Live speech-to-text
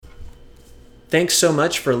Thanks so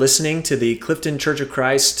much for listening to the Clifton Church of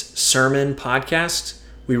Christ Sermon Podcast.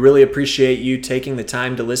 We really appreciate you taking the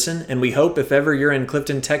time to listen, and we hope if ever you're in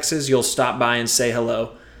Clifton, Texas, you'll stop by and say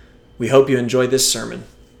hello. We hope you enjoy this sermon.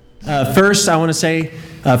 First, I want to say,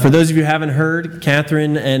 for those of you who haven't heard,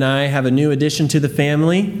 Catherine and I have a new addition to the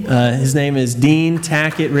family. His name is Dean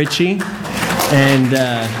Tackett Ritchie, and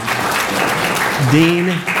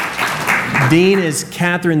Dean is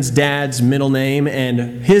Catherine's dad's middle name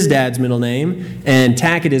and his dad's middle name, and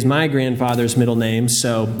Tackett is my grandfather's middle name,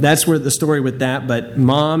 so that's where the story with that. But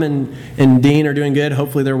Mom and Dean are doing good.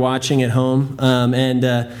 Hopefully they're watching at home.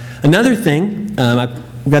 Another thing,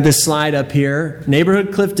 I've got this slide up here.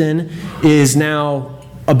 Neighborhood Clifton is now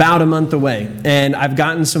about a month away, and I've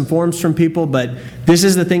gotten some forms from people, but this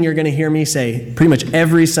is the thing you're going to hear me say pretty much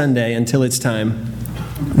every Sunday until it's time.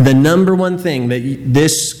 The number one thing that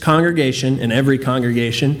this congregation and every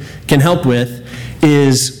congregation can help with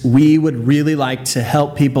is we would really like to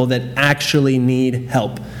help people that actually need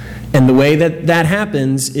help. And the way that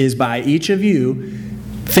happens is by each of you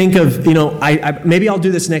think of, maybe I'll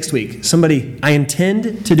do this next week. I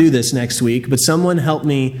intend to do this next week, but someone help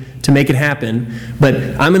me to make it happen. But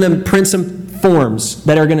I'm going to print some forms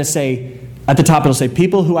that are going to say, at the top it'll say,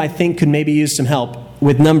 people who I think could maybe use some help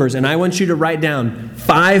with numbers. And I want you to write down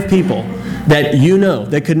 5 people that you know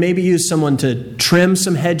that could maybe use someone to trim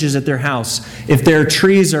some hedges at their house. If their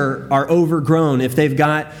trees are overgrown, if they've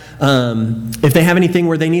got, if they have anything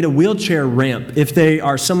where they need a wheelchair ramp, if they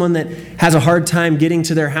are someone that has a hard time getting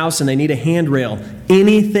to their house and they need a handrail,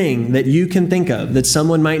 anything that you can think of that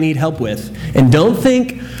someone might need help with. And don't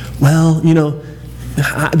think,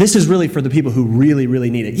 this is really for the people who really, really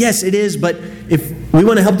need it. Yes, it is, but if we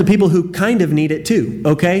want to help the people who kind of need it too,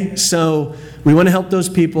 okay? So we want to help those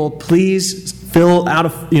people. Please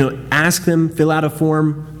ask them, fill out a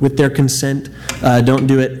form with their consent. Don't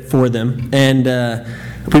do it for them. And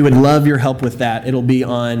we would love your help with that. It'll be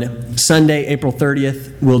on Sunday, April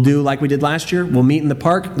 30th. We'll do like we did last year. We'll meet in the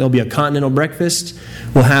park. There'll be a continental breakfast.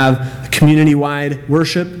 We'll have community-wide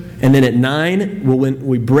worship. And then at 9,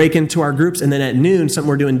 we break into our groups. And then at noon, something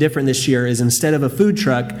we're doing different this year is instead of a food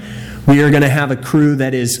truck, we are going to have a crew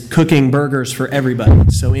that is cooking burgers for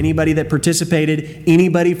everybody. So anybody that participated,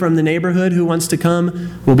 anybody from the neighborhood who wants to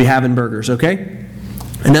come, will be having burgers, okay?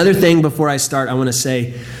 Another thing before I start, I want to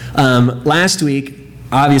say, last week,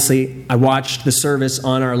 obviously, I watched the service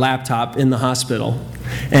on our laptop in the hospital.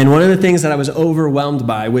 And one of the things that I was overwhelmed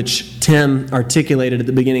by, which Tim articulated at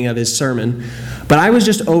the beginning of his sermon, but I was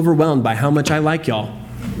just overwhelmed by how much I like y'all.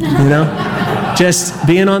 Just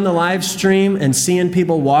being on the live stream and seeing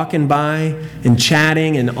people walking by and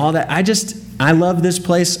chatting and all that. I love this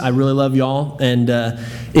place. I really love y'all. And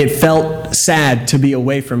it felt sad to be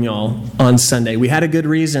away from y'all on Sunday. We had a good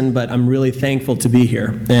reason, but I'm really thankful to be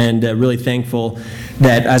here. And really thankful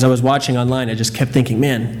that as I was watching online, I just kept thinking,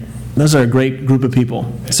 man, those are a great group of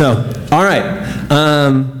people. So, all right.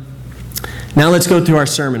 Now let's go through our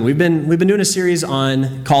sermon. We've been doing a series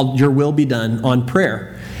called Your Will Be Done on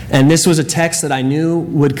prayer. And this was a text that I knew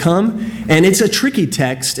would come. And it's a tricky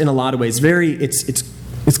text in a lot of ways.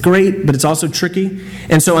 It's great, but it's also tricky.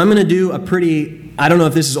 And so I'm going to do I don't know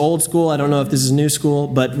if this is old school, I don't know if this is new school,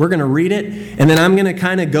 but we're going to read it, and then I'm going to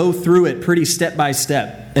kind of go through it pretty step by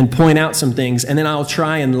step and point out some things, and then I'll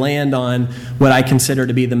try and land on what I consider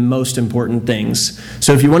to be the most important things.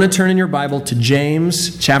 So if you want to turn in your Bible to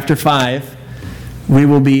James chapter 5, we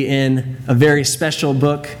will be in a very special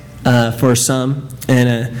book for some,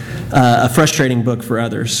 and a frustrating book for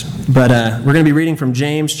others. But we're going to be reading from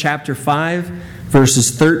James chapter 5,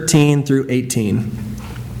 verses 13 through 18.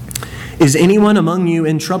 Is anyone among you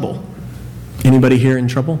in trouble? Anybody here in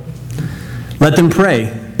trouble? Let them pray.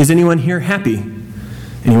 Is anyone here happy?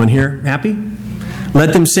 Anyone here happy?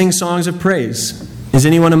 Let them sing songs of praise. Is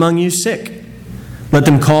anyone among you sick? Let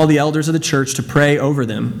them call the elders of the church to pray over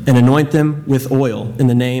them and anoint them with oil in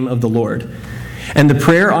the name of the Lord. And the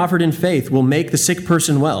prayer offered in faith will make the sick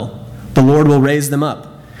person well. The Lord will raise them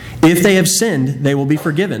up. If they have sinned, they will be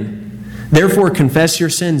forgiven. Therefore, confess your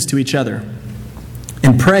sins to each other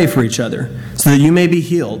and pray for each other so that you may be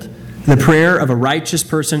healed. The prayer of a righteous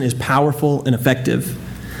person is powerful and effective.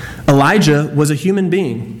 Elijah was a human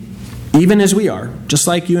being, even as we are, just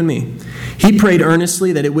like you and me. He prayed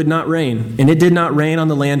earnestly that it would not rain, and it did not rain on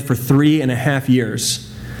the land for 3.5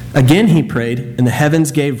 years. Again he prayed, and the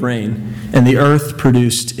heavens gave rain, and the earth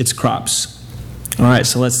produced its crops. All right,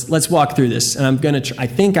 so let's walk through this. And I'm going to I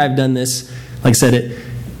think I've done this, like I said,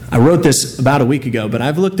 I wrote this about a week ago, but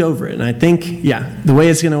I've looked over it, and I think, the way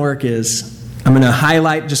it's going to work is I'm going to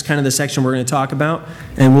highlight just kind of the section we're going to talk about,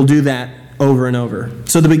 and we'll do that over and over.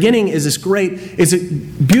 So the beginning is it's a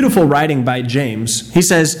beautiful writing by James. He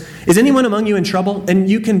says, is anyone among you in trouble? And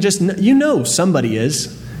you can just, somebody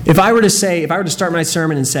is. If I were to start my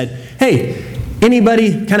sermon and said, hey,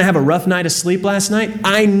 anybody kind of have a rough night of sleep last night?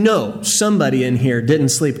 I know somebody in here didn't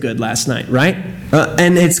sleep good last night, right?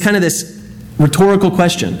 And it's kind of this rhetorical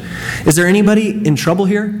question. Is there anybody in trouble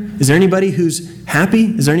here? Is there anybody who's happy?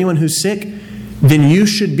 Is there anyone who's sick? Then you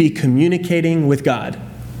should be communicating with God.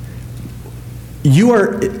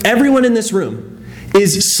 Everyone in this room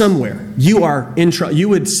is somewhere. You are in trouble. You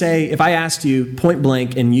would say, if I asked you point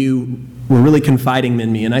blank and you were really confiding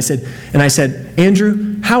in me, and I said,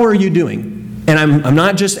 Andrew, how are you doing? And I'm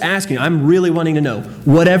not just asking, I'm really wanting to know.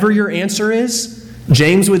 Whatever your answer is,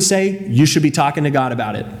 James would say, you should be talking to God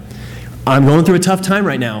about it. I'm going through a tough time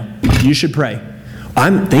right now. You should pray.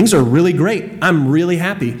 Things are really great. I'm really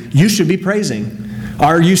happy. You should be praising.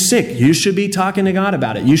 Are you sick? You should be talking to God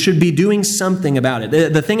about it. You should be doing something about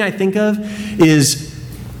it. The thing I think of is,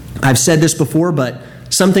 I've said this before, but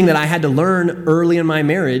something that I had to learn early in my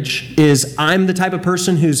marriage is I'm the type of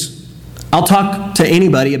person I'll talk to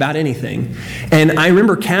anybody about anything. And I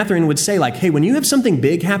remember Catherine would say, hey, when you have something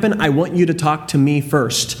big happen, I want you to talk to me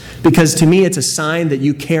first. Because to me, it's a sign that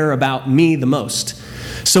you care about me the most.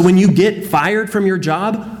 So when you get fired from your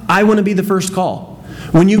job, I want to be the first call.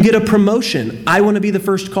 When you get a promotion, I want to be the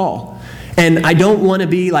first call. And I don't want to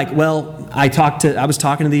be I was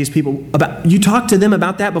talking to these people about, you talk to them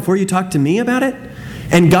about that before you talk to me about it?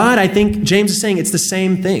 And God, I think James is saying it's the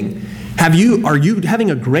same thing. Are you having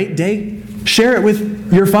a great day? Share it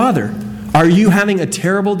with your Father. Are you having a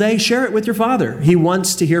terrible day? Share it with your Father. He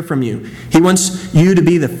wants to hear from you. He wants you to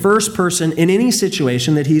be the first person in any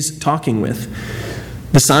situation that He's talking with.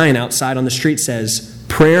 The sign outside on the street says,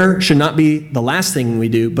 prayer should not be the last thing we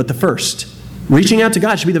do, but the first. Reaching out to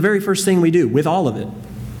God should be the very first thing we do with all of it.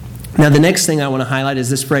 Now, the next thing I want to highlight is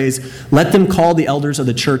this phrase, let them call the elders of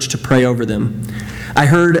the church to pray over them. I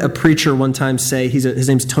heard a preacher one time say, his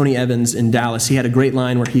name's Tony Evans in Dallas. He had a great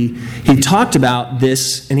line where he talked about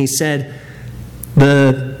this, and he said,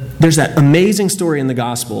 there's that amazing story in the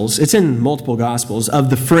Gospels, it's in multiple Gospels, of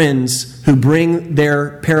the friends who bring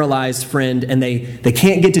their paralyzed friend, and they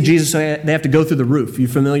can't get to Jesus, so they have to go through the roof. You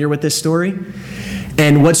familiar with this story?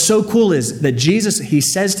 And what's so cool is that Jesus, he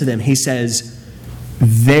says to them, he says,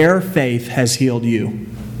 their faith has healed you.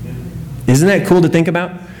 Isn't that cool to think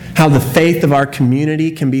about? How the faith of our community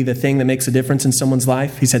can be the thing that makes a difference in someone's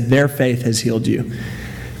life. He said, their faith has healed you.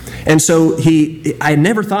 And so I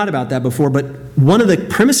never thought about that before, but one of the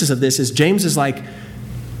premises of this is James is like,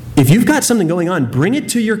 if you've got something going on, bring it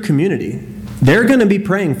to your community. They're going to be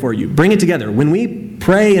praying for you. Bring it together. When we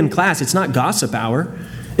pray in class, it's not gossip hour.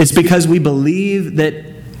 It's because we believe that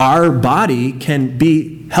our body can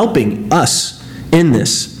be helping us in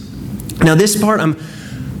this. Now, this part,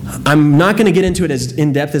 I'm not going to get into it as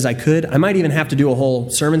in-depth as I could. I might even have to do a whole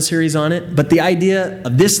sermon series on it. But the idea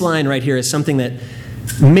of this line right here is something that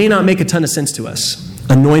may not make a ton of sense to us.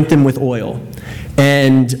 Anoint them with oil.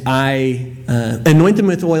 And I anoint them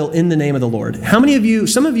with oil in the name of the Lord. How many of you,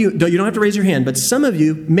 some of you, you don't have to raise your hand, but some of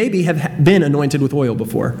you maybe have been anointed with oil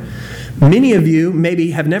before. Many of you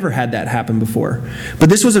maybe have never had that happen before. But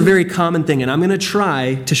this was a very common thing, and I'm going to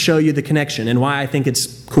try to show you the connection and why I think it's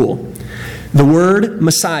cool. The word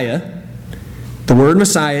Messiah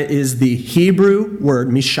is the Hebrew word,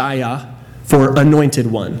 Mishayah, for anointed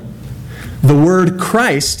one. The word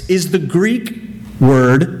Christ is the Greek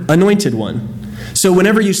word anointed one. So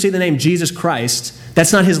whenever you see the name Jesus Christ,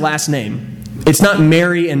 that's not his last name. It's not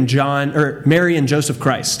Mary and Joseph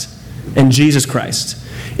Christ and Jesus Christ.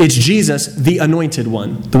 It's Jesus, the anointed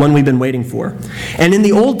one, the one we've been waiting for. And in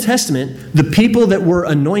the Old Testament, the people that were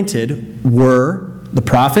anointed were the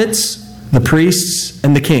prophets, the priests,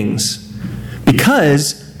 and the kings.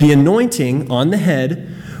 Because the anointing on the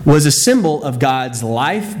head was a symbol of God's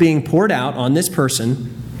life being poured out on this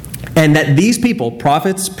person, and that these people,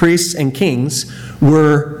 prophets, priests, and kings,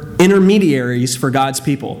 were intermediaries for God's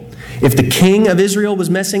people. If the king of Israel was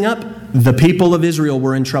messing up, the people of Israel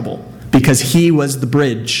were in trouble because he was the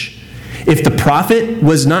bridge. If the prophet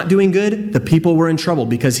was not doing good, the people were in trouble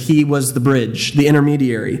because he was the bridge, the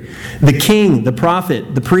intermediary. The king, the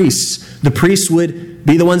prophet, the priests would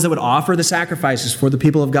be the ones that would offer the sacrifices for the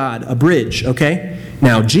people of God, a bridge, okay?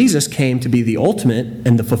 Now, Jesus came to be the ultimate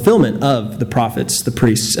and the fulfillment of the prophets, the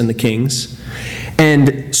priests, and the kings.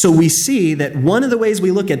 And so we see that one of the ways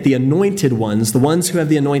we look at the anointed ones, the ones who have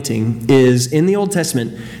the anointing, is in the Old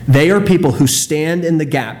Testament, they are people who stand in the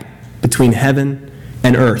gap between heaven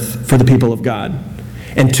and earth for the people of God.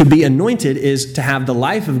 And to be anointed is to have the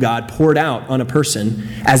life of God poured out on a person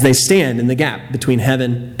as they stand in the gap between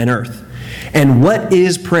heaven and earth. And what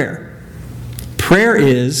is prayer? Prayer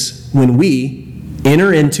is when we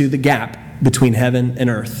enter into the gap between heaven and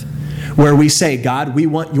earth, where we say, God, we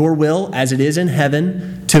want your will as it is in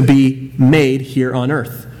heaven to be made here on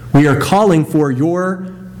earth. We are calling for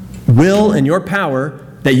your will and your power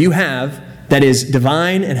that you have that is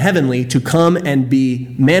divine and heavenly to come and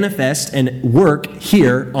be manifest and work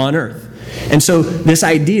here on earth. And so this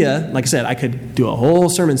idea, like I said, I could do a whole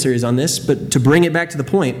sermon series on this, but to bring it back to the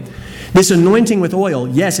point, this anointing with oil,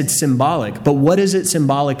 yes, it's symbolic, but what is it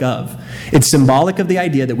symbolic of? It's symbolic of the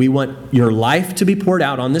idea that we want your life to be poured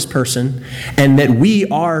out on this person and that we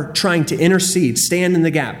are trying to intercede, stand in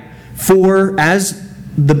the gap for, as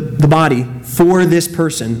the body, for this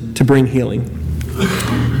person to bring healing.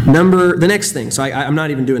 The next thing, so I'm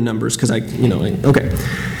not even doing numbers because okay.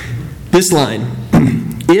 This line,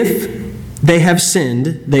 if they have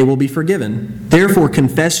sinned, they will be forgiven. Therefore,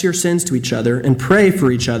 confess your sins to each other and pray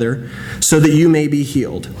for each other so that you may be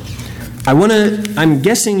healed. I'm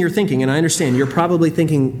guessing you're thinking, and I understand, you're probably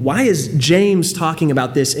thinking, why is James talking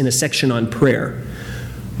about this in a section on prayer?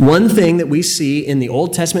 One thing that we see in the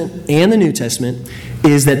Old Testament and the New Testament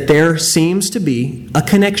is that there seems to be a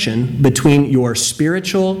connection between your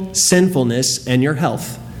spiritual sinfulness and your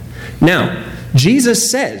health. Now, Jesus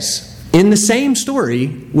says, in the same story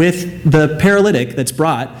with the paralytic that's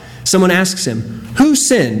brought, someone asks him, who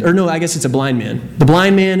sinned? Or no, I guess it's a blind man. The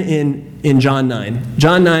blind man in John 9.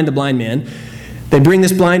 John 9, the blind man. They bring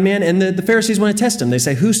this blind man, and the Pharisees want to test him. They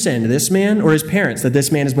say, who sinned, this man or his parents, that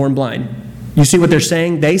this man is born blind? You see what they're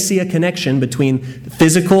saying? They see a connection between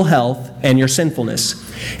physical health and your sinfulness.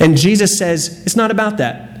 And Jesus says, it's not about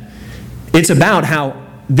that. It's about how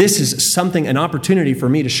this is an opportunity for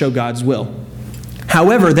me to show God's will.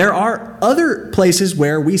 However, there are other places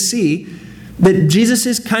where we see that Jesus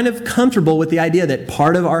is kind of comfortable with the idea that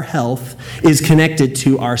part of our health is connected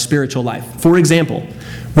to our spiritual life. For example,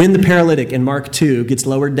 when the paralytic in Mark 2 gets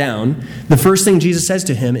lowered down, the first thing Jesus says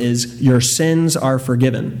to him is, your sins are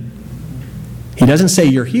forgiven. He doesn't say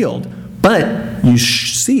you're healed, but you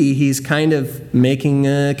see he's kind of making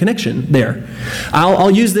a connection there. I'll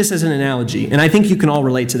use this as an analogy, and I think you can all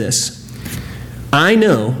relate to this. I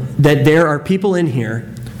know that there are people in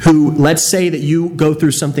here who, let's say that you go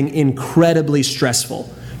through something incredibly stressful,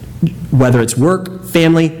 whether it's work,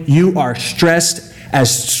 family, you are stressed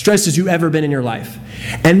as you've ever been in your life.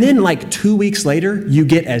 And then like 2 weeks later, you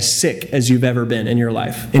get as sick as you've ever been in your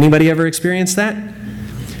life. Anybody ever experienced that?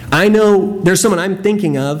 I know there's someone I'm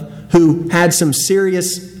thinking of who had some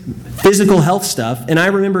serious physical health stuff, and I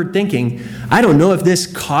remember thinking, I don't know if this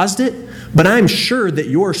caused it, but I'm sure that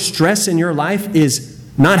your stress in your life is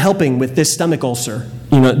not helping with this stomach ulcer.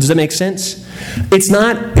 Does that make sense?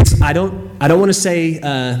 I don't want to say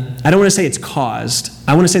it's caused.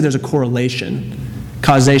 I want to say there's a correlation.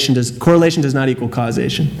 Correlation does not equal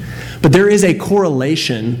causation. But there is a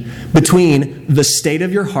correlation between the state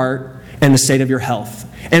of your heart and the state of your health.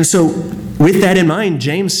 And so with that in mind,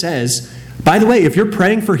 James says, by the way, if you're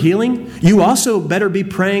praying for healing, you also better be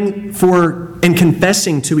praying for and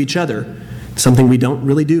confessing to each other, something we don't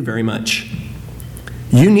really do very much.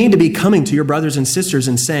 You need to be coming to your brothers and sisters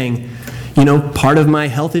and saying, part of my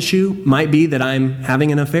health issue might be that I'm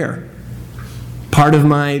having an affair. Part of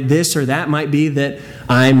my this or that might be that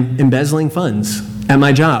I'm embezzling funds at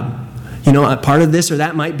my job. Part of this or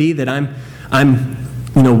that might be that I'm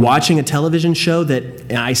watching a television show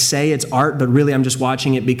that I say it's art, but really I'm just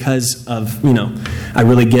watching it because of, I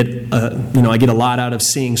really get, I get a lot out of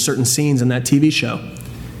seeing certain scenes in that TV show.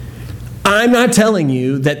 I'm not telling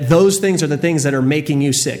you that those things are the things that are making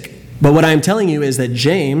you sick. But what I'm telling you is that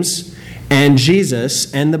James and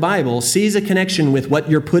Jesus and the Bible sees a connection with what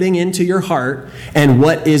you're putting into your heart and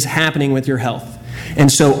what is happening with your health.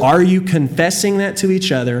 And so are you confessing that to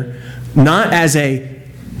each other, not as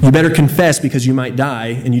you better confess because you might die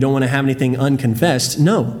and you don't want to have anything unconfessed.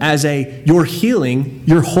 No, as your healing,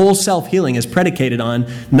 your whole self-healing is predicated on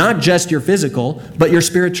not just your physical, but your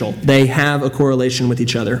spiritual. They have a correlation with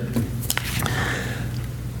each other.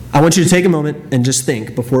 I want you to take a moment and just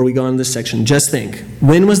think, before we go on to this section, just think,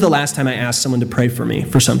 when was the last time I asked someone to pray for me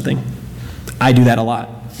for something? I do that a lot.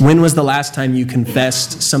 When was the last time you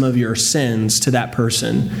confessed some of your sins to that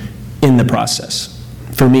person in the process?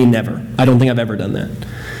 For me, never. I don't think I've ever done that.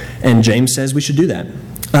 And James says we should do that.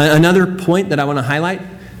 Another point that I want to highlight,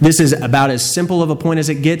 this is about as simple of a point as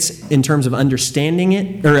it gets in terms of understanding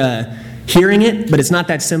it, or hearing it, but it's not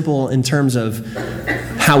that simple in terms of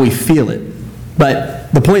how we feel it.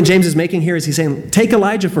 But the point James is making here is he's saying, take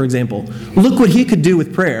Elijah, for example. Look what he could do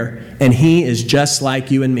with prayer, and he is just like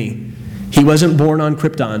you and me. He wasn't born on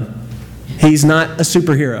Krypton. He's not a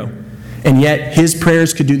superhero. And yet his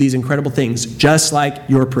prayers could do these incredible things, just like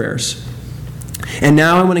your prayers. And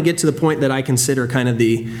now I want to get to the point that I consider kind of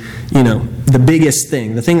the biggest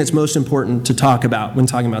thing, the thing that's most important to talk about when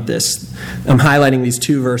talking about this. I'm highlighting these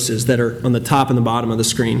two verses that are on the top and the bottom of the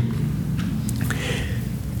screen.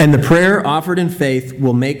 And the prayer offered in faith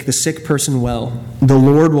will make the sick person well. The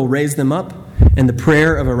Lord will raise them up, and the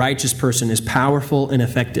prayer of a righteous person is powerful and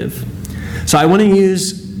effective. So I would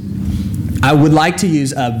like to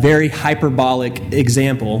use a very hyperbolic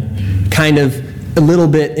example, kind of a little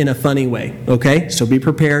bit in a funny way, okay? So be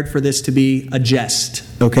prepared for this to be a jest,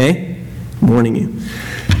 okay? I'm warning you.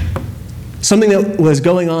 Something that was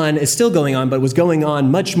going on, is still going on, but was going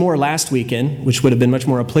on much more last weekend, which would have been much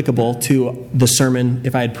more applicable to the sermon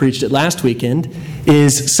if I had preached it last weekend,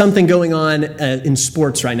 is something going on in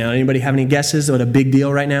sports right now. Anybody have any guesses what a big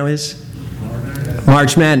deal right now is?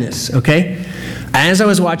 March Madness, okay? As I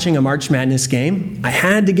was watching a March Madness game, I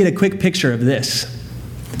had to get a quick picture of this.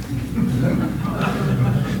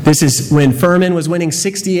 This is when Furman was winning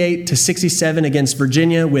 68-67 against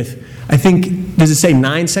Virginia with, I think, does it say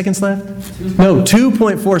 9 seconds left? No,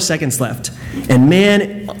 2.4 seconds left. And man,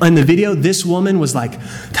 in the video, this woman was like,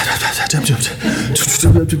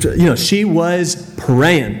 she was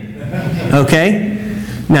praying. Okay?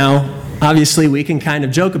 Now, obviously, we can kind of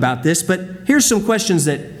joke about this, but here's some questions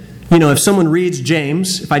that, if someone reads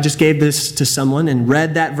James, if I just gave this to someone and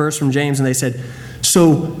read that verse from James and they said,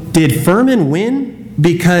 so did Furman win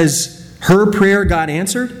because her prayer got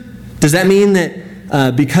answered? Does that mean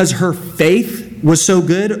that because her faith was so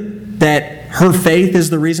good that her faith is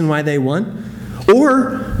the reason why they won?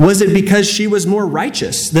 Or was it because she was more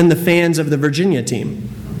righteous than the fans of the Virginia team?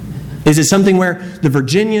 Is it something where the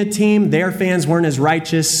Virginia team, their fans weren't as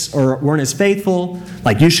righteous or weren't as faithful?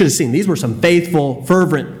 Like you should have seen, these were some faithful,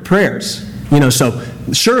 fervent prayers. So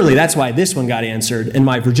surely that's why this one got answered and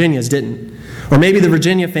why Virginia's didn't. Or maybe the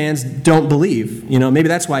Virginia fans don't believe. Maybe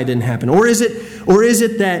that's why it didn't happen. Or is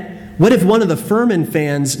it that, what if one of the Furman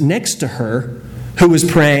fans next to her who was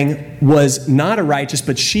praying was not a righteous,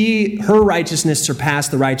 but her righteousness surpassed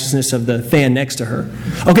the righteousness of the fan next to her?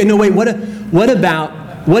 Okay, no, wait, what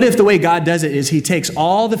if the way God does it is he takes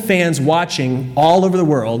all the fans watching all over the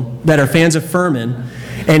world that are fans of Furman,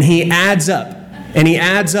 and he adds up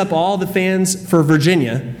all the fans for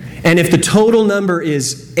Virginia, and if the total number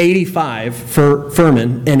is 85 for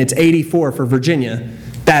Furman and it's 84 for Virginia,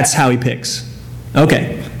 that's how he picks.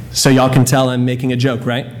 Okay, so y'all can tell I'm making a joke,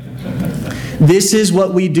 right? This is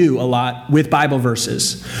what we do a lot with Bible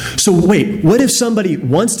verses. So wait, what if somebody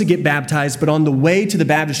wants to get baptized, but on the way to the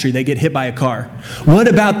baptistry, they get hit by a car? What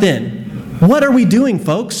about then? What are we doing,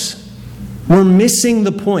 folks? We're missing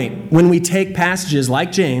the point when we take passages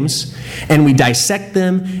like James and we dissect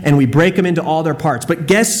them and we break them into all their parts. But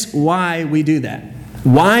guess why we do that?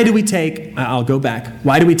 Why do we take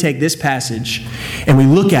this passage and we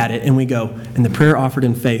look at it and we go, and the prayer offered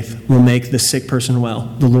in faith will make the sick person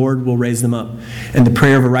well. The Lord will raise them up. And the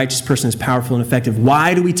prayer of a righteous person is powerful and effective.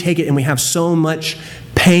 Why do we take it and we have so much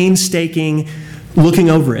painstaking looking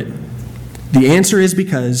over it? The answer is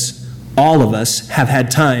because all of us have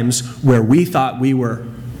had times where we thought we were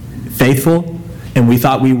faithful and we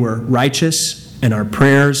thought we were righteous and our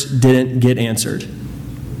prayers didn't get answered.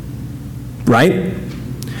 Right?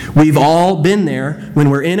 We've all been there when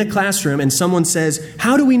we're in a classroom and someone says,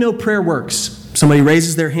 how do we know prayer works? Somebody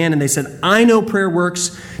raises their hand and they said, I know prayer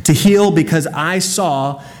works to heal because I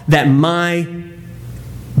saw that my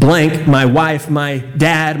blank, my wife, my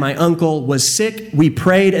dad, my uncle was sick. We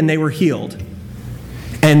prayed and they were healed.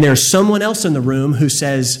 And there's someone else in the room who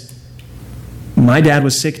says, my dad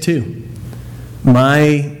was sick too.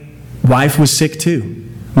 My wife was sick too.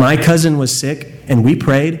 My cousin was sick and we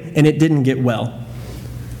prayed and it didn't get well.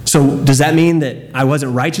 So does that mean that I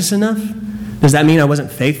wasn't righteous enough? Does that mean I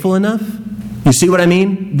wasn't faithful enough? You see what I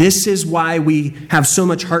mean? This is why we have so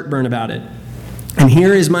much heartburn about it. And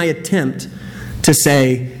here is my attempt to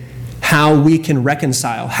say how we can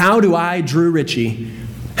reconcile. How do I, Drew Ritchie,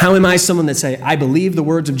 how am I someone that say, I believe the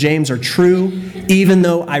words of James are true, even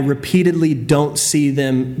though I repeatedly don't see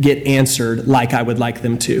them get answered like I would like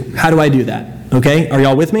them to? How do I do that? Okay, are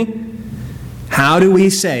y'all with me? How do we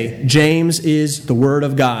say James is the Word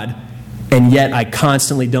of God, and yet I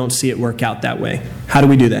constantly don't see it work out that way? How do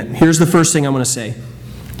we do that? Here's the first thing I want to say.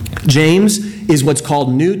 James is what's called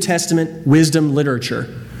New Testament wisdom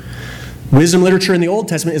literature. Wisdom literature in the Old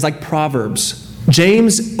Testament is like Proverbs.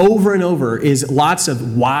 James, over and over, is lots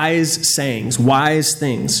of wise sayings, wise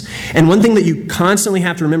things. And one thing that you constantly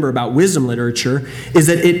have to remember about wisdom literature is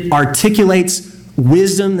that it articulates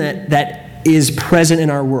wisdom that is present in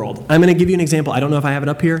our world. I'm going to give you an example. I don't know if I have it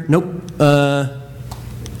up here. Nope.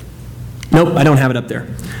 Nope, I don't have it up there.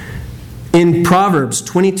 In Proverbs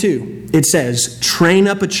 22, it says, train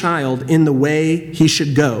up a child in the way he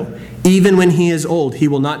should go. Even when he is old, he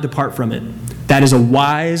will not depart from it. That is a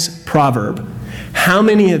wise proverb. How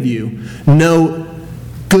many of you know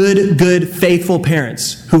good, faithful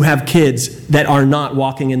parents who have kids that are not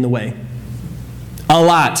walking in the way? A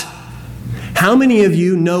lot. How many of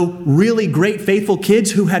you know really great, faithful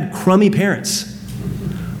kids who had crummy parents?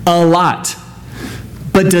 A lot.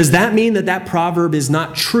 But does that mean that that proverb is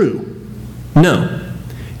not true? No.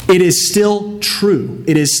 It is still true.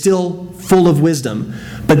 It is still full of wisdom.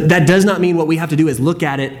 But that does not mean what we have to do is look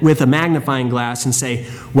at it with a magnifying glass and say,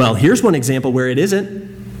 well, here's one example where it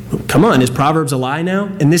isn't. Come on, is Proverbs a lie now?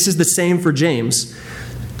 And this is the same for James.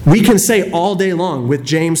 We can say all day long with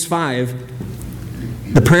James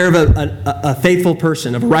 5, the prayer of a faithful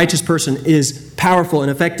person, of a righteous person, is powerful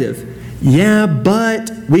and effective. Yeah,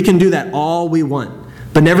 but we can do that all we want.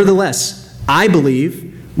 But nevertheless, I believe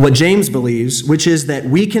what James believes, which is that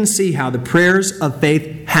we can see how the prayers of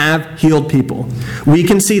faith have healed people. We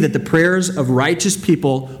can see that the prayers of righteous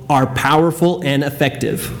people are powerful and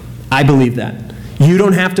effective. I believe that. You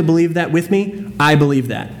don't have to believe that with me. I believe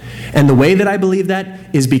that. And the way that I believe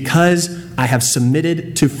that is because I have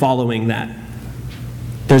submitted to following that.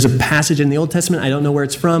 There's a passage in the Old Testament, I don't know where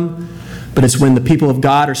it's from, but it's when the people of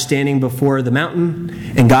God are standing before the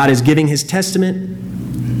mountain and God is giving his testament,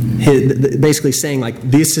 basically saying, like,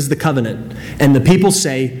 this is the covenant. And the people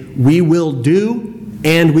say, we will do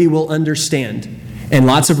and we will understand. And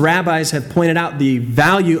lots of rabbis have pointed out the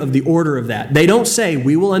value of the order of that. They don't say,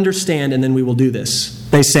 we will understand and then we will do this.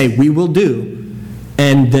 They say, we will do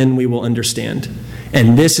and then we will understand.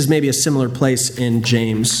 And this is maybe a similar place in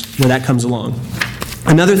James where that comes along.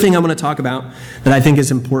 Another thing I want to talk about that I think is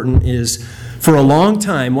important is, for a long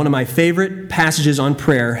time, one of my favorite passages on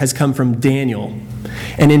prayer has come from Daniel.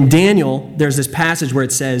 And in Daniel, there's this passage where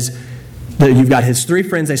it says that you've got his three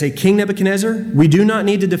friends. They say, King Nebuchadnezzar, we do not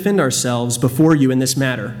need to defend ourselves before you in this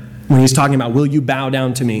matter. When he's talking about, will you bow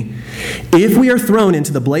down to me? If we are thrown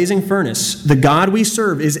into the blazing furnace, the God we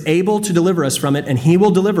serve is able to deliver us from it, and he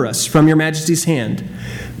will deliver us from your majesty's hand.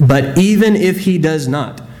 But even if he does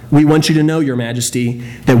not, we want you to know, your majesty,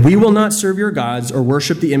 that we will not serve your gods or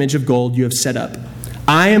worship the image of gold you have set up.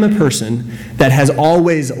 I am a person that has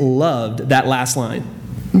always loved that last line,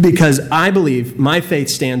 because I believe my faith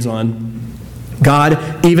stands on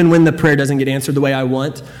God. Even when the prayer doesn't get answered the way I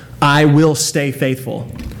want, I will stay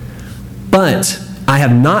faithful. But I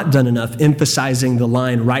have not done enough emphasizing the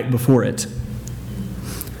line right before it.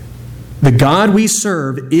 The God we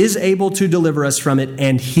serve is able to deliver us from it,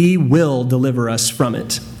 and he will deliver us from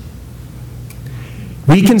it.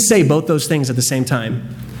 We can say both those things at the same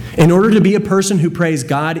time. In order to be a person who prays,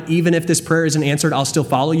 God, even if this prayer isn't answered, I'll still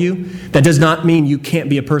follow you, that does not mean you can't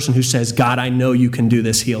be a person who says, God, I know you can do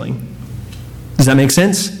this healing. Does that make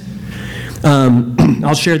sense?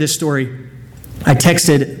 I'll share this story. I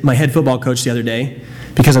texted my head football coach the other day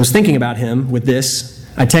because I was thinking about him with this.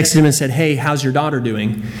 I texted him and said, hey, how's your daughter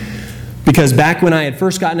doing? Because back when I had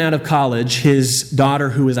first gotten out of college, his daughter,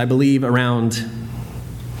 who was, I believe, around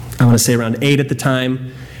 8 at the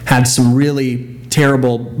time, had some really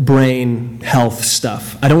terrible brain health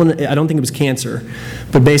stuff. I don't think it was cancer,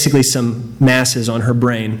 but basically some masses on her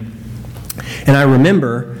brain. And I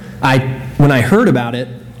remember, when I heard about it,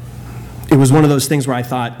 it was one of those things where I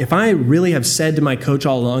thought, if I really have said to my coach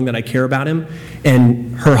all along that I care about him,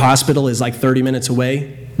 and her hospital is like 30 minutes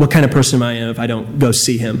away, what kind of person am I if I don't go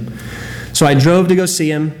see him? So I drove to go see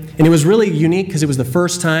him, and it was really unique because it was the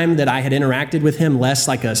first time that I had interacted with him less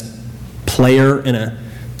like a player and a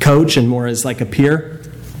coach and more as like a peer.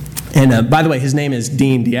 And by the way, his name is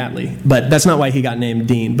Dean Diatley, but that's not why he got named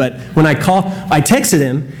Dean. But when I texted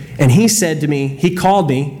him, and he said to me, he called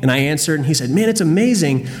me, and I answered, and he said, man, it's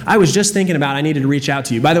amazing. I was just thinking about I needed to reach out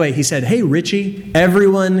to you. By the way, he said, hey, Richie.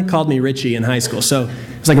 Everyone called me Richie in high school, so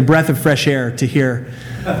it was like a breath of fresh air to hear.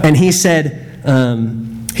 And he said,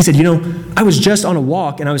 I was just on a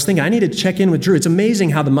walk, and I was thinking, I need to check in with Drew. It's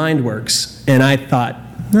amazing how the mind works. And I thought,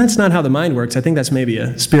 that's not how the mind works. I think that's maybe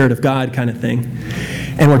a Spirit of God kind of thing.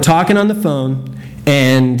 And we're talking on the phone,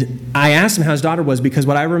 and I asked him how his daughter was, because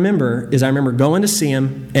what I remember is I remember going to see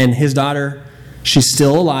him, and his daughter, she's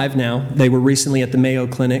still alive now. They were recently at the Mayo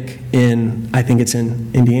Clinic I think it's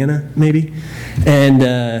in Indiana, maybe.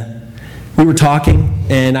 And we were talking,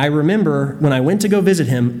 and I remember when I went to go visit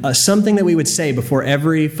him, something that we would say before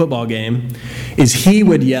every football game is he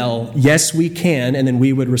would yell, yes, we can, and then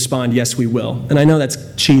we would respond, yes, we will. And I know that's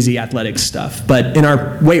cheesy athletic stuff, but in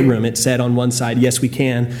our weight room it said on one side, yes, we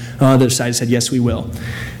can. On the other side it said, yes, we will.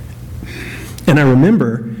 And I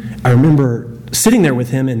remember sitting there with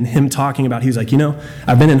him and him talking about, he was like,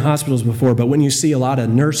 I've been in hospitals before, but when you see a lot of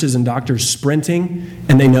nurses and doctors sprinting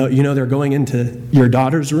and they know, they're going into your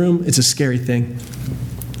daughter's room, it's a scary thing.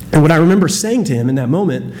 And what I remember saying to him in that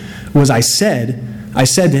moment was I said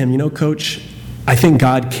to him, Coach, I think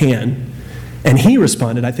God can. And he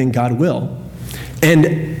responded, I think God will. And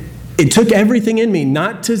it took everything in me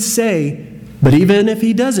not to say, but even if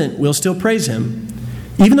he doesn't, we'll still praise him.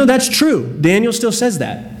 Even though that's true, Daniel still says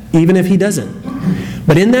that, even if he doesn't.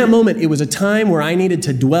 But in that moment, it was a time where I needed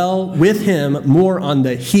to dwell with him more on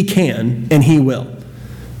the he can and he will.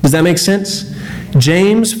 Does that make sense?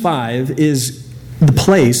 James 5 is the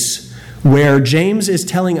place where James is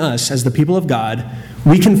telling us, as the people of God,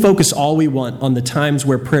 we can focus all we want on the times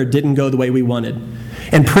where prayer didn't go the way we wanted.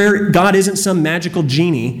 And prayer, God isn't some magical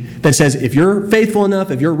genie that says, if you're faithful enough,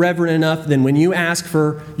 if you're reverent enough, then when you ask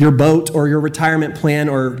for your boat or your retirement plan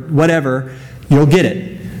or whatever, you'll get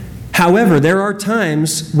it. However, there are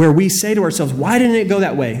times where we say to ourselves, why didn't it go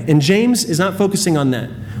that way? And James is not focusing on that.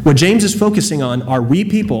 What James is focusing on are we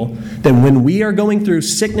people that when we are going through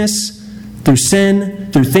sickness, through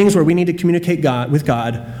sin, through things where we need to communicate with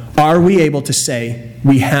God, are we able to say,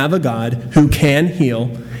 we have a God who can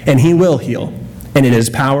heal and he will heal, and it is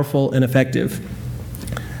powerful and effective.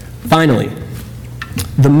 Finally,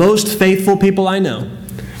 the most faithful people I know,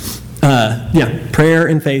 prayers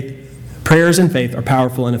and faith are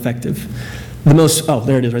powerful and effective.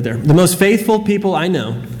 There it is right there. The most faithful people I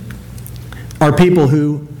know are people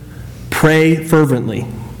who pray fervently.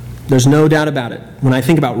 There's no doubt about it. When I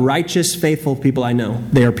think about righteous, faithful people I know,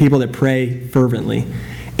 they are people that pray fervently.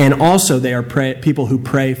 And also they are people who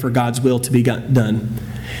pray for God's will to be done.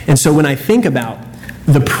 And so when I think about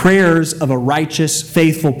the prayers of a righteous,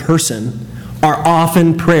 faithful person are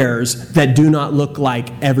often prayers that do not look like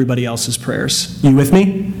everybody else's prayers. You with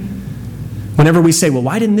me? Whenever we say, well,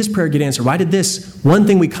 why didn't this prayer get answered? Why did this? One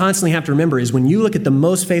thing we constantly have to remember is when you look at the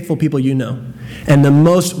most faithful people you know and the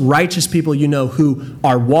most righteous people you know who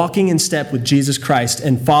are walking in step with Jesus Christ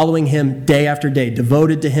and following him day after day,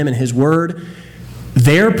 devoted to him and his word,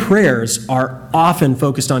 their prayers are often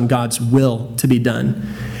focused on God's will to be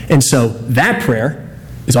done. And so that prayer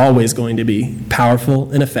is always going to be powerful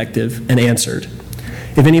and effective and answered.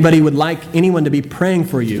 If anybody would like anyone to be praying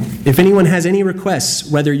for you, if anyone has any requests,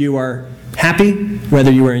 whether you are happy, whether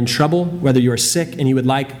you are in trouble, whether you are sick, and you would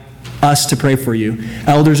like us to pray for you,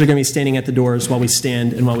 elders are going to be standing at the doors while we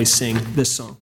stand and while we sing this song.